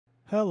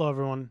Hello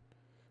everyone,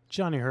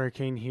 Johnny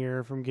Hurricane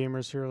here from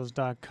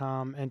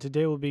GamersHeroes.com, and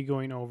today we'll be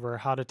going over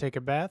how to take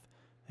a bath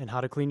and how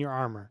to clean your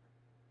armor.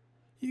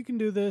 You can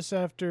do this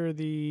after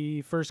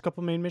the first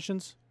couple main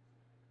missions.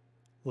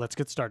 Let's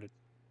get started.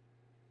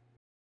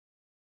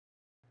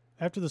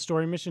 After the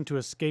story mission to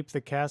escape the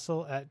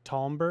castle at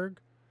Talmberg,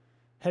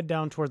 head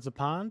down towards the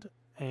pond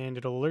and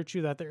it'll alert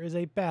you that there is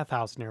a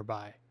bathhouse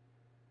nearby.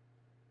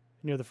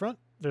 Near the front,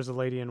 there's a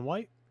lady in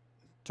white.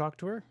 Talk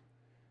to her.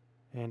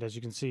 And as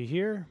you can see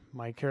here,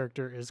 my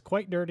character is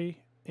quite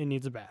dirty and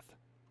needs a bath.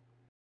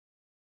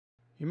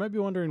 You might be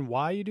wondering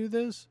why you do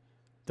this.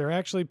 There are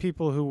actually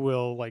people who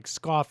will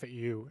scoff at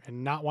you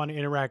and not want to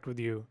interact with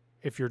you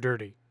if you're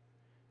dirty.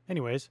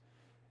 Anyways,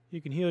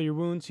 you can heal your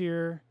wounds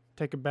here,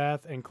 take a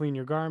bath and clean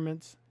your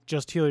garments,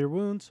 just heal your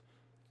wounds,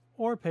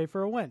 or pay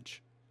for a wench.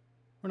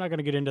 We're not going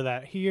to get into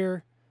that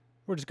here.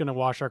 We're just going to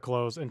wash our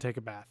clothes and take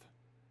a bath.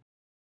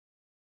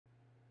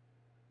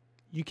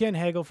 You can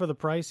haggle for the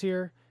price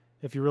here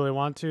if you really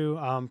want to.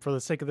 For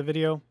the sake of the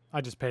video, I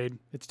just paid.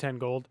 It's 10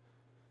 gold.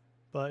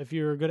 But if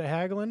you're good at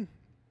haggling,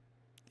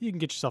 you can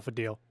get yourself a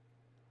deal.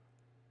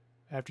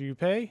 After you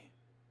pay,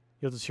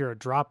 you'll just hear a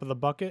drop of the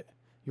bucket.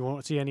 You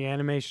won't see any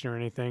animation or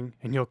anything,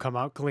 and you'll come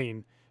out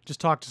clean.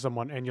 Just talk to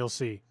someone and you'll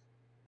see.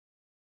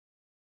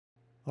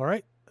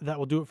 Alright, that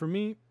will do it for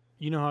me.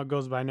 You know how it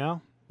goes by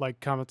now. Like,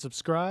 comment,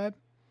 subscribe,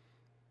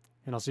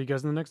 and I'll see you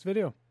guys in the next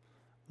video.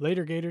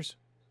 Later, Gators.